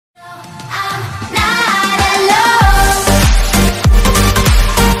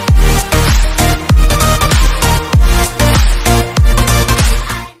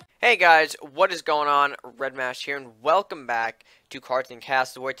Hey guys, what is going on? Redmash here, and welcome back to Cards and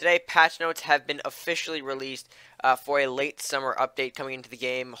Castle, where today patch notes have been officially released for a late summer update coming into the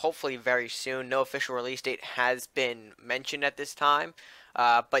game, hopefully very soon. No official release date has been mentioned at this time,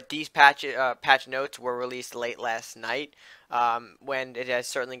 but these patch notes were released late last night, when it has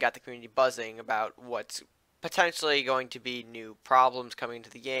certainly got the community buzzing about what's potentially going to be new problems coming into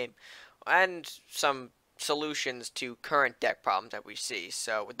the game, and some solutions to current deck problems that we see.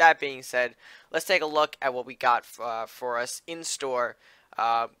 So with that being said, let's take a look at what we got for us in store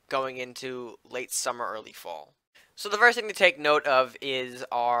going into late summer, early fall. So the first thing to take note of is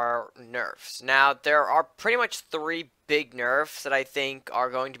our nerfs. Now there are pretty much three big nerfs that I think are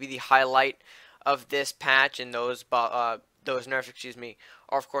going to be the highlight of this patch, and those nerfs, excuse me,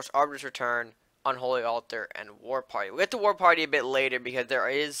 are of course Arbiter's Return, Unholy Altar, and War Party. We'll get to War Party a bit later because there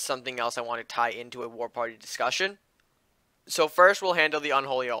is something else I want to tie into a War Party discussion. So first we'll handle the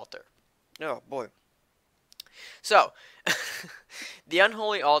Unholy Altar. Oh boy. So, the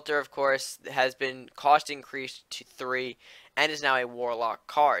Unholy Altar, of course, has been cost increased to 3 and is now a Warlock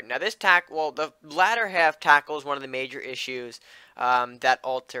card. Now this the latter half tackles one of the major issues that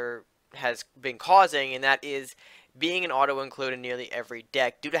Altar has been causing, and that is being an auto-include in nearly every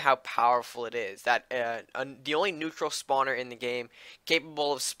deck due to how powerful it is. That the only neutral spawner in the game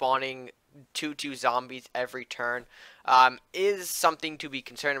capable of spawning 2/2 zombies every turn is something to be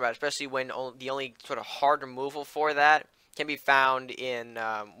concerned about, especially when the only sort of hard removal for that can be found in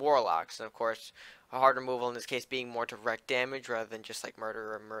Warlocks. And of course, a hard removal in this case being more direct damage rather than just like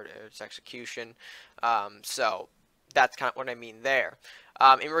murder or murder's execution. So that's kind of what I mean there.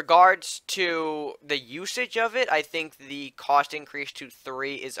 In regards to the usage of it, I think the cost increase to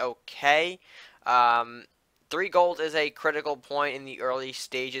 3 is okay. 3 gold is a critical point in the early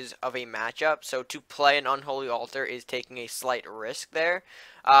stages of a matchup, so to play an Unholy Altar is taking a slight risk there.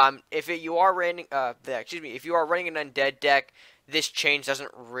 If you are running, if you are running an undead deck, this change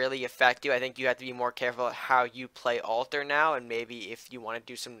doesn't really affect you. I think you have to be more careful at how you play Altar now, and maybe if you want to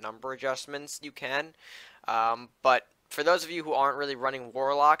do some number adjustments, you can. But for those of you who aren't really running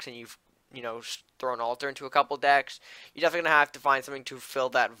Warlocks and you've thrown Altar into a couple decks, you're definitely going to have to find something to fill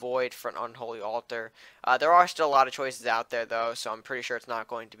that void for an Unholy Altar. There are still a lot of choices out there though, so I'm pretty sure it's not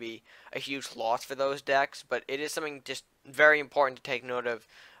going to be a huge loss for those decks, but it is something just very important to take note of.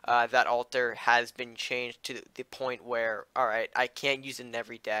 That Altar has been changed to the point where, alright, I can't use it in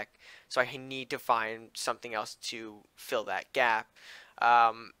every deck, so I need to find something else to fill that gap.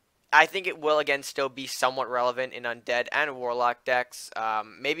 I think it will, again, still be somewhat relevant in Undead and Warlock decks.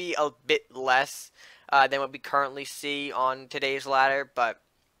 Maybe a bit less than what we currently see on today's ladder, but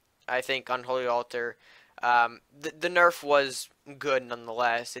I think Unholy Altar, the nerf was good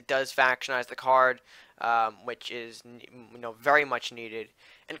nonetheless. It does factionize the card, which is very much needed,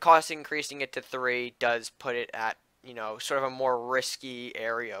 and cost increasing it to 3 does put it at sort of a more risky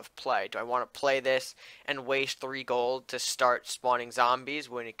area of play. Do I want to play this and waste 3 gold to start spawning zombies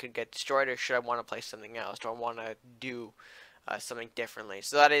when it could get destroyed, or should I want to play something else? Do I want to do something differently?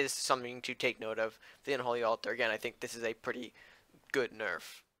 So that is something to take note of. The Unholy Altar, again, I think this is a pretty good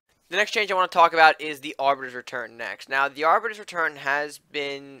nerf. The next change I want to talk about is the Arbiter's Return next. Now, the Arbiter's Return has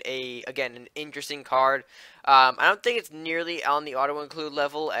been, again, an interesting card. I don't think it's nearly on the auto-include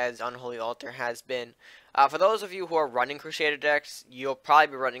level as Unholy Altar has been. For those of you who are running Crusader decks, you'll probably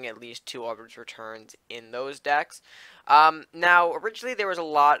be running at least 2 Arbiter's Returns in those decks. Now, originally there was a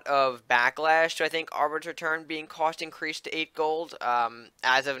lot of backlash to, I think, Arbiter's Return being cost increased to 8 gold.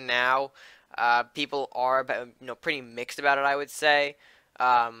 As of now, people are pretty mixed about it, I would say.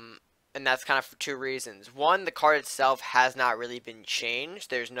 And that's kind of for 2 reasons. One, the card itself has not really been changed.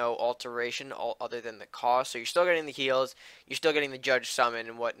 There's no alteration other than the cost. So you're still getting the heals, you're still getting the Judge Summon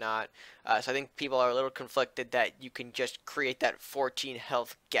and whatnot. So I think people are a little conflicted that you can just create that 14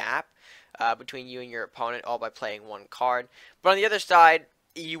 health gap between you and your opponent all by playing 1 card. But on the other side,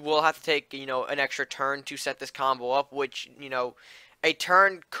 you will have to take an extra turn to set this combo up, which a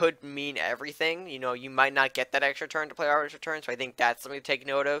turn could mean everything. You might not get that extra turn to play Arbiter's Return, so I think that's something to take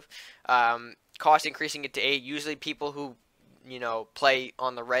note of. Cost increasing it to 8. Usually people who, play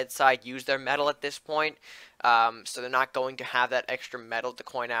on the red side use their metal at this point. So they're not going to have that extra metal to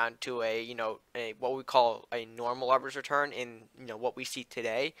coin out to what we call a normal Arbiter's Return in, what we see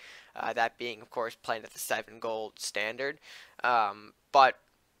today. That being, of course, playing at the 7 gold standard. But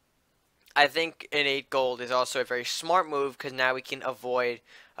I think an 8 gold is also a very smart move because now we can avoid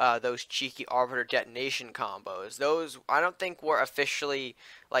those cheeky Arbiter detonation combos. Those I don't think were officially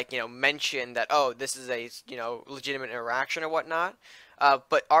like mentioned that oh this is a legitimate interaction or whatnot.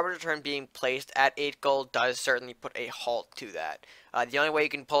 But Arbiter turn being placed at 8 gold does certainly put a halt to that. The only way you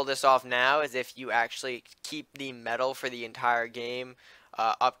can pull this off now is if you actually keep the medal for the entire game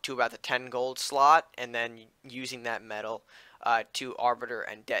up to about the 10 gold slot and then using that medal to arbiter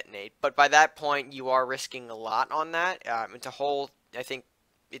and detonate. But by that point, you are risking a lot on that. It's a whole, I think,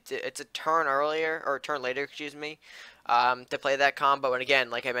 it's a turn earlier or a turn later, excuse me, to play that combo. And again,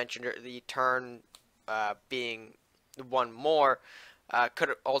 like I mentioned, the turn being one more could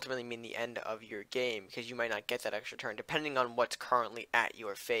ultimately mean the end of your game because you might not get that extra turn depending on what's currently at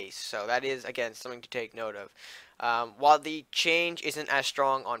your face. So that is again something to take note of. While the change isn't as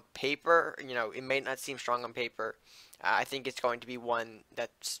strong on paper, it may not seem strong on paper. I think it's going to be one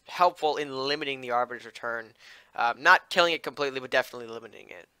that's helpful in limiting the Arbiter's return. Not killing it completely, but definitely limiting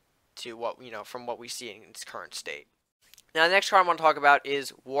it to what, from what we see in its current state. Now, the next card I want to talk about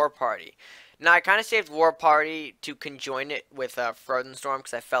is War Party. Now, I kind of saved War Party to conjoin it with Frozen Storm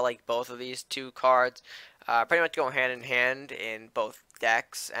because I felt like both of these two cards pretty much go hand in hand in both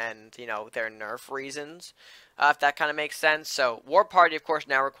decks and, their nerf reasons, if that kind of makes sense. So, War Party, of course,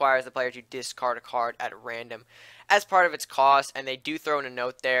 now requires the player to discard a card at random as part of its cost, and they do throw in a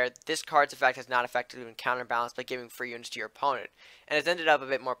note there. This card's effect has not effectively been counterbalanced by giving free units to your opponent, and has ended up a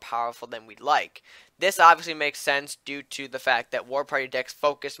bit more powerful than we'd like. This obviously makes sense due to the fact that War Party decks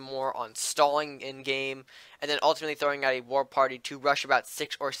focus more on stalling in-game, and then ultimately throwing out a War Party to rush about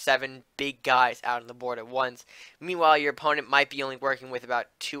 6 or 7 big guys out on the board at once. Meanwhile, your opponent might be only working with about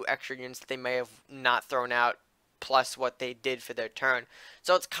 2 extra units that they may have not thrown out, plus what they did for their turn.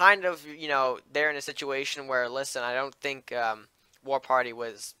 So it's kind of, they're in a situation where, listen, I don't think War Party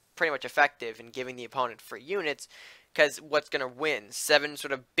was pretty much effective in giving the opponent free units, because what's going to win? 7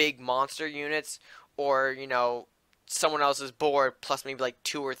 sort of big monster units, or, someone else's board plus maybe like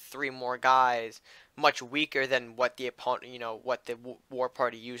 2 or 3 more guys, much weaker than what the opponent, what the War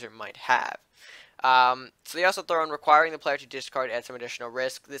Party user might have. So they also throw in requiring the player to discard at some additional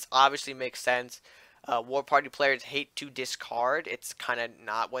risk. This obviously makes sense. War Party players hate to discard. It's kind of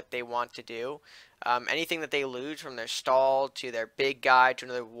not what they want to do. Anything that they lose from their stall to their big guy to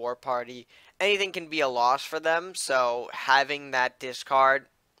another War Party, anything can be a loss for them. So having that discard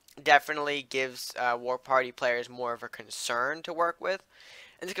definitely gives War Party players more of a concern to work with.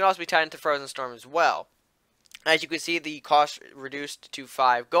 And this can also be tied into Frozen Storm as well. As you can see, the cost reduced to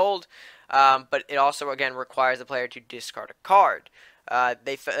 5 gold, but it also, again, requires the player to discard a card.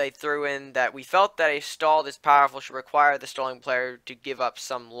 They threw in that we felt that a stall this powerful should require the stalling player to give up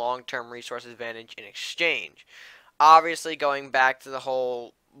some long-term resource advantage in exchange. Obviously, going back to the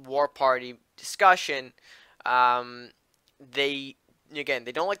whole War Party discussion, they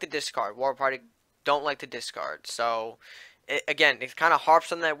don't like to discard. War Party don't like to discard. So, again, it kind of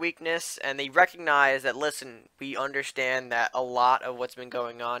harps on that weakness, and they recognize that, listen, we understand that a lot of what's been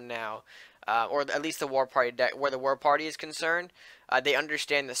going on now, or at least the War Party deck, where the War Party is concerned, they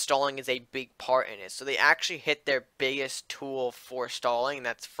understand that stalling is a big part in it. So they actually hit their biggest tool for stalling, and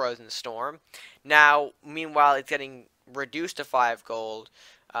that's Frozen Storm. Now, meanwhile, it's getting reduced to 5 gold.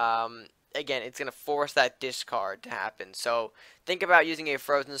 Again, it's going to force that discard to happen. So think about using a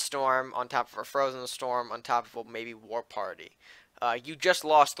Frozen Storm on top of a Frozen Storm on top of maybe War Party. You just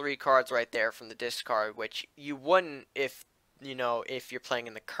lost 3 cards right there from the discard, which you wouldn't if you're playing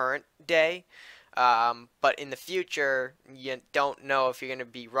in the current day. But in the future, you don't know if you're going to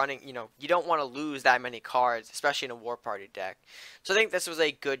be running, you don't want to lose that many cards, especially in a War Party deck. So I think this was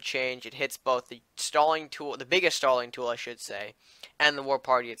a good change. It hits both the stalling tool, the biggest stalling tool, I should say, and the War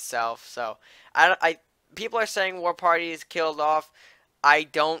Party itself. So, people are saying War Party is killed off. I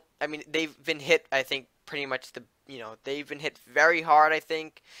mean, they've been hit, I think, pretty much they've been hit very hard, I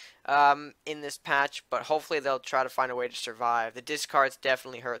think, in this patch, but hopefully they'll try to find a way to survive. The discards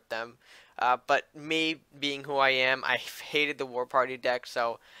definitely hurt them. But me being who I am, I hated the War Party deck,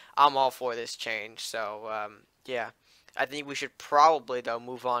 so I'm all for this change. So, yeah. I think we should probably, though,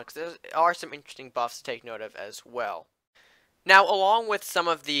 move on, because there are some interesting buffs to take note of as well. Now, along with some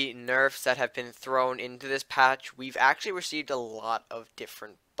of the nerfs that have been thrown into this patch, we've actually received a lot of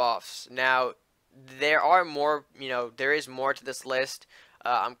different buffs. Now, there are more, there is more to this list.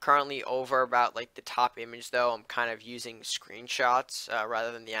 I'm currently over about like the top image though. I'm kind of using screenshots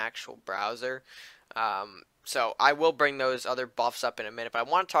rather than the actual browser. So I will bring those other buffs up in a minute, but I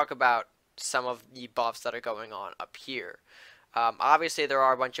want to talk about some of the buffs that are going on up here. Obviously, there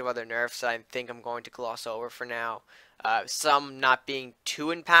are a bunch of other nerfs that I think I'm going to gloss over for now. Some not being too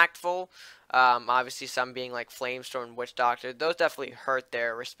impactful. Obviously, some being like Flamestorm and Witch Doctor. Those definitely hurt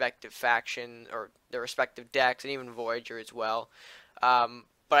their respective faction or their respective decks, and even Voyager as well.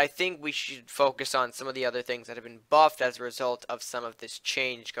 But I think we should focus on some of the other things that have been buffed as a result of some of this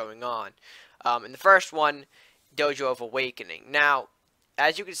change going on. And the first one, Dojo of Awakening. Now,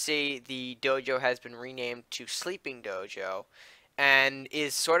 as you can see, the dojo has been renamed to Sleeping Dojo and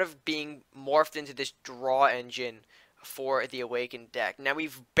is sort of being morphed into this draw engine for the Awakened deck. Now,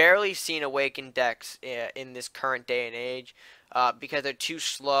 we've barely seen Awakened decks in this current day and age because they're too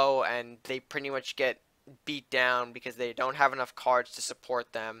slow and they pretty much get beat down because they don't have enough cards to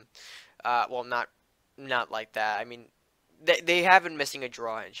support them. Well, not like that. I mean, they have been missing a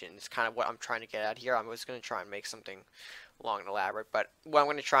draw engine. It's kind of what I'm trying to get at here. I was going to try and make something long and elaborate, but what I'm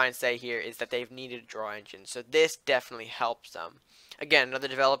going to try and say here is that they've needed a draw engine, so this definitely helps them. Again, another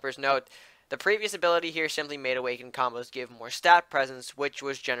developer's note, the previous ability here simply made Awakened combos give more stat presence, which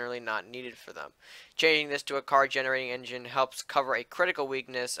was generally not needed for them. Changing this to a card generating engine helps cover a critical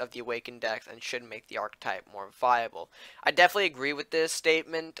weakness of the Awakened decks and should make the archetype more viable. I definitely agree with this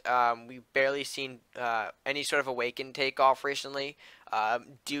statement. We've barely seen any sort of Awakened takeoff recently.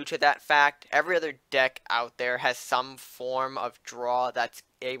 Due to that fact, every other deck out there has some form of draw that's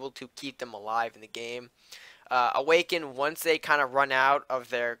able to keep them alive in the game. Awaken, once they kind of run out of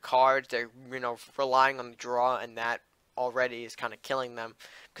their cards, they're relying on the draw, and that already is kind of killing them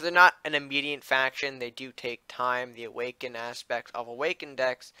because they're not an immediate faction. They do take time. The Awaken aspects of Awaken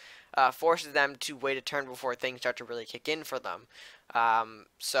decks forces them to wait a turn before things start to really kick in for them.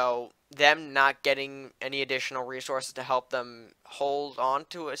 So them not getting any additional resources to help them hold on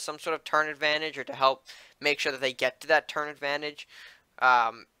to some sort of turn advantage or to help make sure that they get to that turn advantage,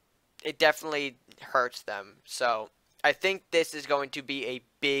 it definitely hurts them. So I think this is going to be a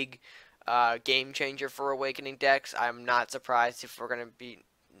big game changer for Awakening decks. I'm not surprised if we're going to be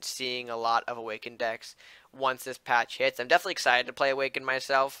seeing a lot of Awakened decks once this patch hits. I'm definitely excited to play Awakened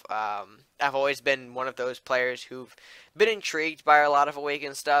myself. I've always been one of those players who've been intrigued by a lot of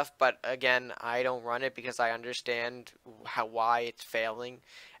Awakened stuff, but again, I don't run it because I understand why it's failing,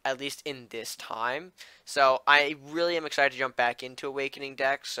 at least in this time. So I really am excited to jump back into Awakening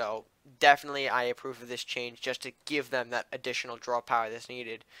decks, so definitely I approve of this change just to give them that additional draw power that's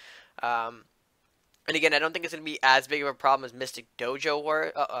needed. And again, I don't think it's going to be as big of a problem as Mystic Dojo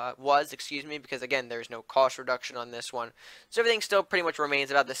was, because again, there's no cost reduction on this one. So everything still pretty much remains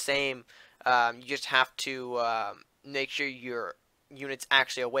about the same. You just have to make sure your units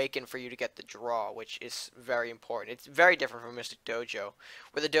actually awaken for you to get the draw, which is very important. It's very different from Mystic Dojo,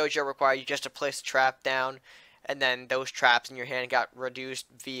 where the Dojo required you just to place a trap down, and then those traps in your hand got reduced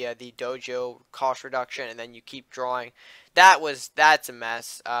via the Dojo cost reduction, and then you keep drawing. That's a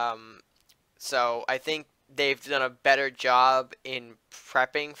mess. So I think they've done a better job in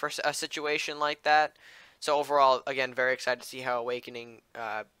prepping for a situation like that. So overall, again, very excited to see how Awakening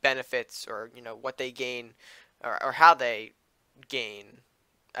benefits, or what they gain, or how they gain.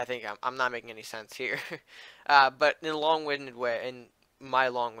 I think I'm not making any sense here, but in my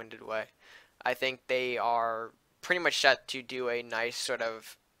long-winded way, I think they are pretty much set to do a nice sort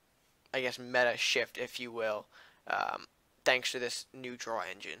of, I guess, meta shift, if you will, thanks to this new draw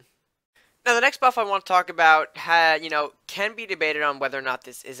engine. Now, the next buff I want to talk about can be debated on whether or not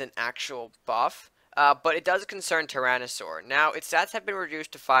this is an actual buff, but it does concern Tyrannosaur. Now, its stats have been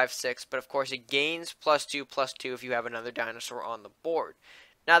reduced to 5/6, but of course it gains +2/+2 if you have another dinosaur on the board.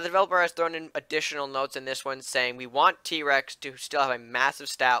 Now, the developer has thrown in additional notes in this one saying, we want T-Rex to still have a massive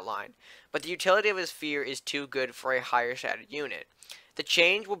stat line, but the utility of his fear is too good for a higher statted unit. The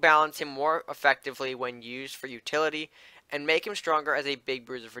change will balance him more effectively when used for utility, and make him stronger as a big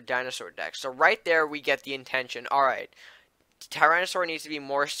bruiser for dinosaur decks. So right there we get the intention. Alright, Tyrannosaur needs to be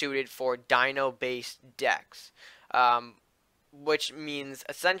more suited for dino-based decks. Which means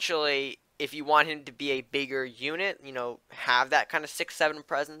essentially if you want him to be a bigger unit, have that kind of 6-7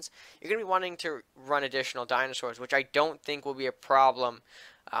 presence, you're going to be wanting to run additional dinosaurs, which I don't think will be a problem,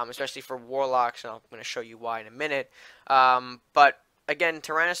 especially for Warlocks, and I'm going to show you why in a minute. But again,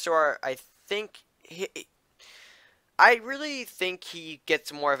 Tyrannosaur, I really think he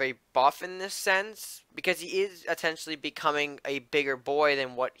gets more of a buff in this sense, because he is essentially becoming a bigger boy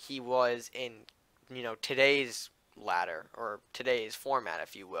than what he was in, today's ladder, or today's format,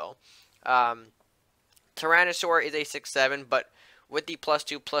 if you will. Tyrannosaur is a 6/7, but with the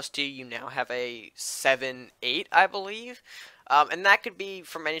 +2/+2, you now have a 7/8, I believe. And that could be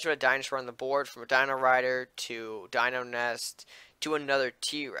from any sort of dinosaur on the board, from a Dino Rider to Dino Nest to another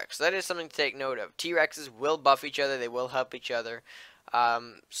T-Rex. So that is something to take note of. T-Rexes will buff each other. They will help each other.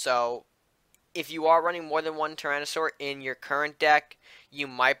 So if you are running more than one Tyrannosaur in your current deck, you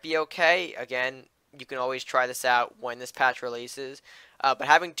might be okay. Again, you can always try this out when this patch releases. But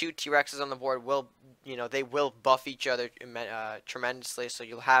having two T-Rexes on the board will, they will buff each other tremendously, so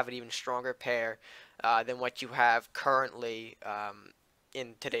you'll have an even stronger pair than what you have currently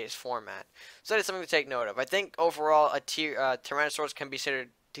in today's format. So that is something to take note of. I think overall, Tyrannosaurus can be considered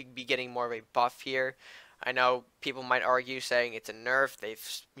to be getting more of a buff here. I know people might argue saying it's a nerf. They've,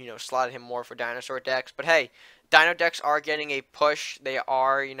 slotted him more for dinosaur decks. But hey, dino decks are getting a push. They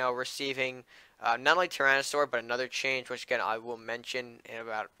are, receiving not only Tyrannosaur, but another change, which again I will mention in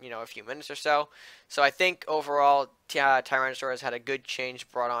about, a few minutes or so. So I think overall, Tyrannosaur has had a good change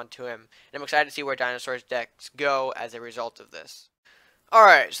brought on to him. And I'm excited to see where dinosaurs decks go as a result of this.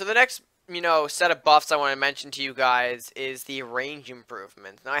 Alright, so the next set of buffs I want to mention to you guys is the range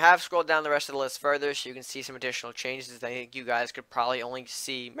improvements. Now, I have scrolled down the rest of the list further so you can see some additional changes that I think you guys could probably only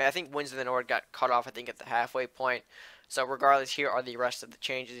see. I think Winds of the North got cut off, I think, at the halfway point. So regardless, here are the rest of the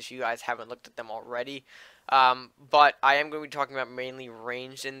changes if you guys haven't looked at them already. But I am going to be talking about mainly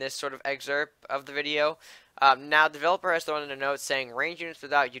range in this sort of excerpt of the video. Now, the developer has thrown in a note saying range units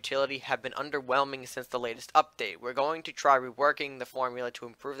without utility have been underwhelming since the latest update. We're going to try reworking the formula to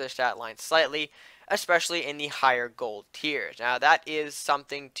improve their stat line slightly, especially in the higher gold tiers. Now, that is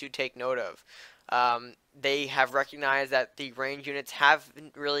something to take note of. They have recognized that the range units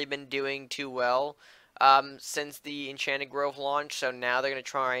haven't really been doing too well since the Enchanted Grove launch, so now they're going to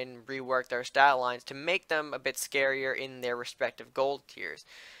try and rework their stat lines to make them a bit scarier in their respective gold tiers.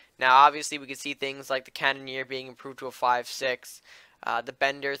 Now, obviously, we can see things like the Cannoneer being improved to a 5-6, the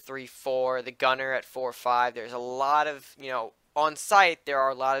Bender 3-4, the Gunner at 4-5. There's a lot of, on site, there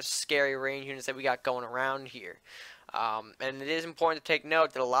are a lot of scary range units that we got going around here. And it is important to take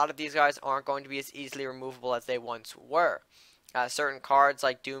note that a lot of these guys aren't going to be as easily removable as they once were. Certain cards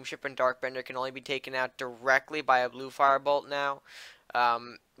like Doomship and Darkbender can only be taken out directly by a blue firebolt now.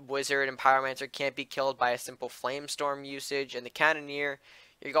 Wizard and Pyromancer can't be killed by a simple Flamestorm usage, and the Cannoneer,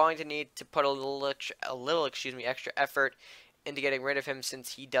 you're going to need to put a little extra effort into getting rid of him,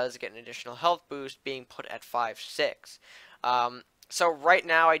 since he does get an additional health boost being put at 5-6. So right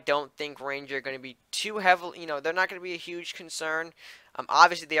now, I don't think Ranger are going to be too heavily, they're not going to be a huge concern.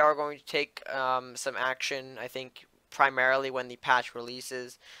 Obviously, they are going to take some action, I think, primarily when the patch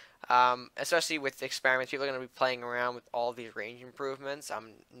releases. Especially with experiments, people are going to be playing around with all these range improvements.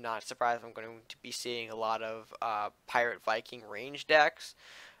 I'm not surprised if I'm going to be seeing a lot of Pirate Viking range decks.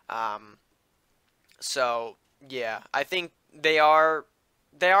 So yeah, I think they are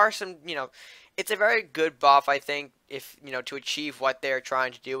some, it's a very good buff, I think, if, to achieve what they're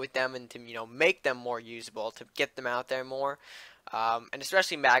trying to do with them and to, make them more usable, to get them out there more. And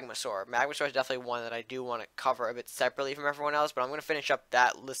especially Magmasaur. Magmasaur is definitely one that I do want to cover a bit separately from everyone else, but I'm going to finish up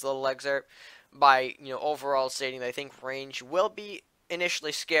this little excerpt by, overall stating that I think range will be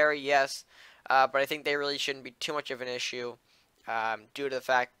initially scary, yes, but I think they really shouldn't be too much of an issue due to the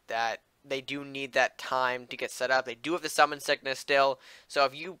fact that they do need that time to get set up. They do have the summon sickness still, so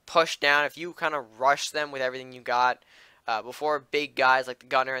if you push down, if you kind of rush them with everything you got, before big guys like the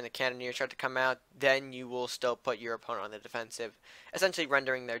Gunner and the Cannoneer start to come out, then you will still put your opponent on the defensive, essentially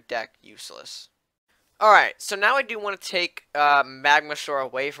rendering their deck useless. Alright, so now I do want to take Magmasaur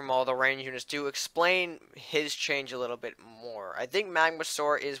away from all the range units to explain his change a little bit more. I think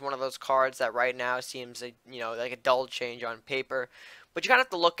Magmasaur is one of those cards that right now seems like a dull change on paper, but you kind of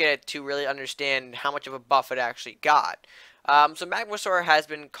have to look at it to really understand how much of a buff it actually got. So Magmasaur has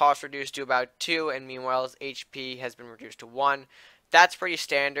been cost reduced to about 2, and meanwhile his HP has been reduced to 1. That's pretty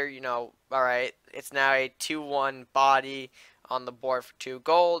standard, alright. It's now a 2-1 body on the board for 2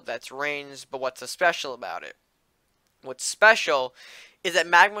 gold. That's ranged, but what's so special about it? What's special is that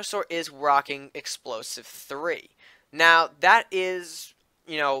Magmasaur is rocking Explosive 3. Now, that is,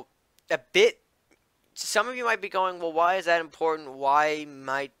 a bit... Some of you might be going, well, why is that important? Why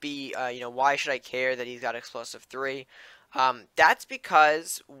why should I care that he's got Explosive 3? That's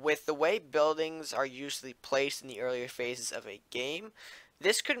because with the way buildings are usually placed in the earlier phases of a game,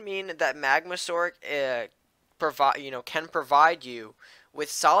 this could mean that Magmasaur can provide you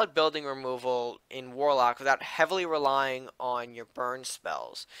with solid building removal in Warlock without heavily relying on your burn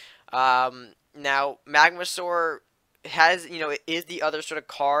spells. Now, Magmasaur has, is the other sort of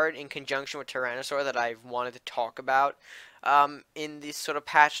card in conjunction with Tyrannosaur that I've wanted to talk about in this sort of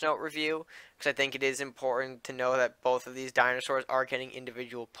patch note review. because I think it is important to know that both of these dinosaurs are getting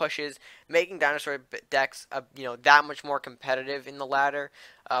individual pushes, making dinosaur decks that much more competitive in the ladder.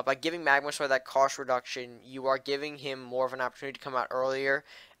 By giving Magmasaur that cost reduction, you are giving him more of an opportunity to come out earlier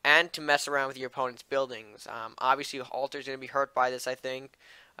and to mess around with your opponent's buildings. Obviously, Halter's going to be hurt by this, I think,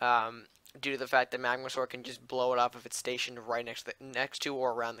 due to the fact that Magmasaur can just blow it up if it's stationed right next to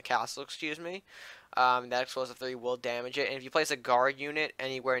or around the castle. Excuse me. That explosive 3 will damage it, and if you place a guard unit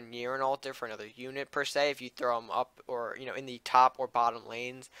anywhere near an altar for another unit per se, if you throw them up or in the top or bottom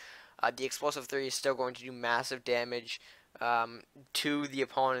lanes, the explosive 3 is still going to do massive damage to the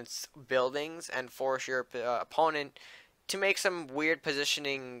opponent's buildings and force your opponent to make some weird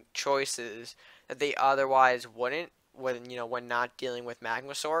positioning choices that they otherwise wouldn't when not dealing with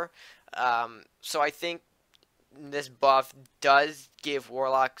Magmasaur. So I think this buff does give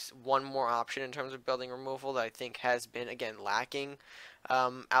Warlocks one more option in terms of building removal that I think has been, again, lacking.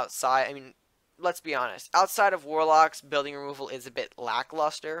 Outside, I mean, let's be honest, outside of Warlocks, building removal is a bit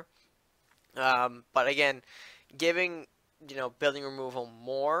lackluster. But again, giving building removal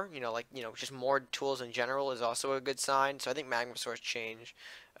more, just more tools in general is also a good sign. So I think Magmasaur's change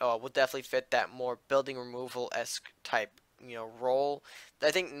will definitely fit that more building removal-esque type role that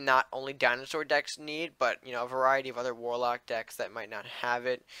I think not only dinosaur decks need, but a variety of other warlock decks that might not have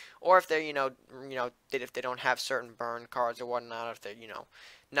it, or if they're if they don't have certain burn cards or whatnot, if they're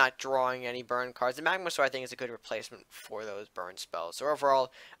not drawing any burn cards. The Magmasaur I think is a good replacement for those burn spells. So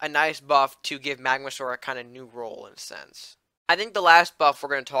overall, a nice buff to give Magmasaur a kind of new role in a sense. I think the last buff we're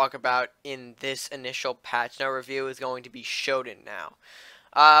going to talk about in this initial patch note review is going to be Shodan now.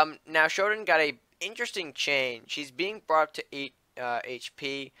 Now Shodan got a interesting change. He's being brought up to 8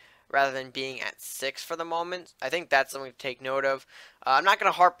 HP rather than being at 6 for the moment. I think that's something to take note of. I'm not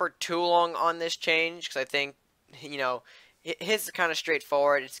going to harper too long on this change because I think, his is kind of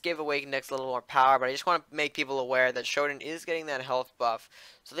straightforward. It's give Awakened decks a little more power, but I just want to make people aware that Shodan is getting that health buff.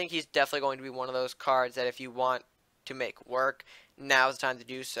 So I think he's definitely going to be one of those cards that if you want to make work, now's the time to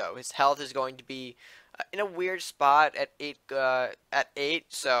do so. His health is going to be in a weird spot at 8,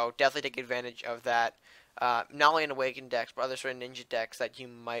 so definitely take advantage of that. Not only in Awakened decks, but other sort of ninja decks that you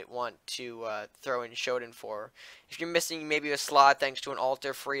might want to throw in Shodan for. If you're missing maybe a slot thanks to an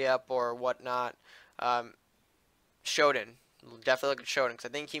altar free up or whatnot, Shodan, definitely look at Shodan, because I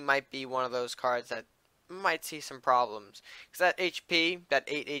think he might be one of those cards that might see some problems. Because that HP, that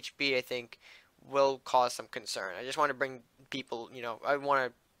 8 HP, I think, will cause some concern. I just want to bring people, I want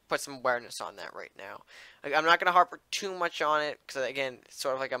to put some awareness on that right now. I'm not going to harper too much on it, because again, it's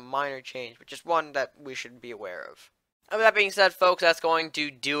sort of like a minor change, but just one that we should be aware of. And with that being said, folks, that's going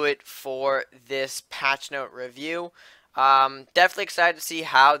to do it for this patch note review. Definitely excited to see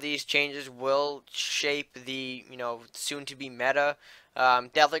how these changes will shape the, soon-to-be meta.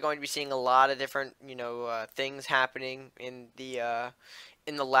 Definitely going to be seeing a lot of different, things happening in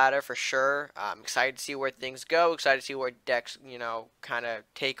the ladder for sure. I'm excited to see where things go. Excited to see where decks, kind of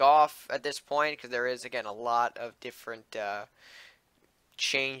take off at this point, because there is, again, a lot of different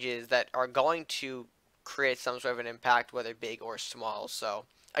changes that are going to create some sort of an impact, whether big or small. So,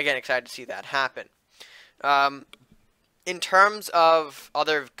 again, excited to see that happen. In terms of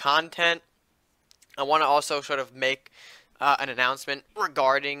other content, I want to also sort of make an announcement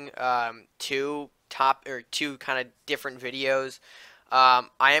regarding two kind of different videos. I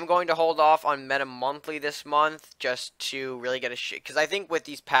am going to hold off on Meta Monthly this month just to really get because I think with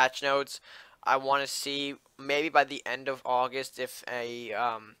these patch notes, I want to see maybe by the end of August if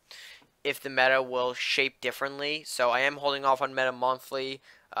the meta will shape differently. So I am holding off on Meta Monthly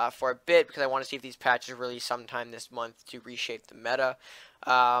for a bit because I want to see if these patches release sometime this month to reshape the meta.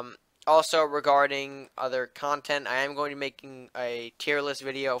 Also, regarding other content, I am going to be making a tier list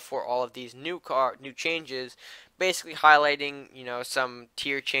video for all of these new changes, basically highlighting some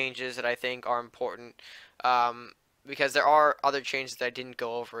tier changes that I think are important, because there are other changes that I didn't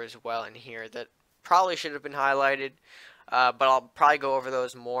go over as well in here that probably should have been highlighted. But I'll probably go over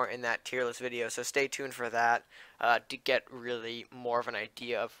those more in that tier list video, so stay tuned for that to get really more of an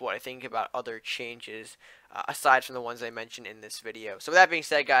idea of what I think about other changes aside from the ones I mentioned in this video. So with that being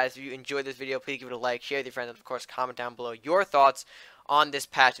said, guys, if you enjoyed this video, please give it a like, share with your friends, and of course comment down below your thoughts on this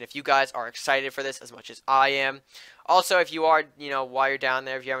patch, and if you guys are excited for this as much as I am. Also, if you are, while you're down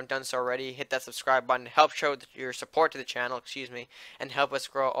there, if you haven't done so already, hit that subscribe button. Help show your support to the channel, and help us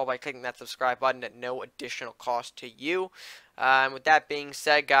grow all by clicking that subscribe button at no additional cost to you. And with that being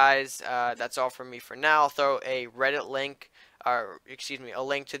said, guys, that's all from me for now. I'll throw a Reddit link or excuse me, a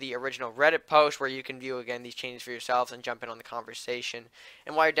link to the original Reddit post where you can view again these changes for yourselves and jump in on the conversation.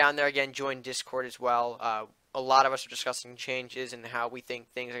 And while you're down there, again, join Discord as well. A lot of us are discussing changes and how we think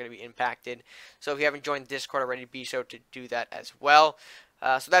things are going to be impacted. So if you haven't joined Discord already, be sure to do that as well.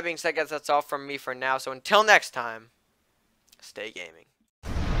 So that being said, guys, that's all from me for now. So until next time, stay gaming.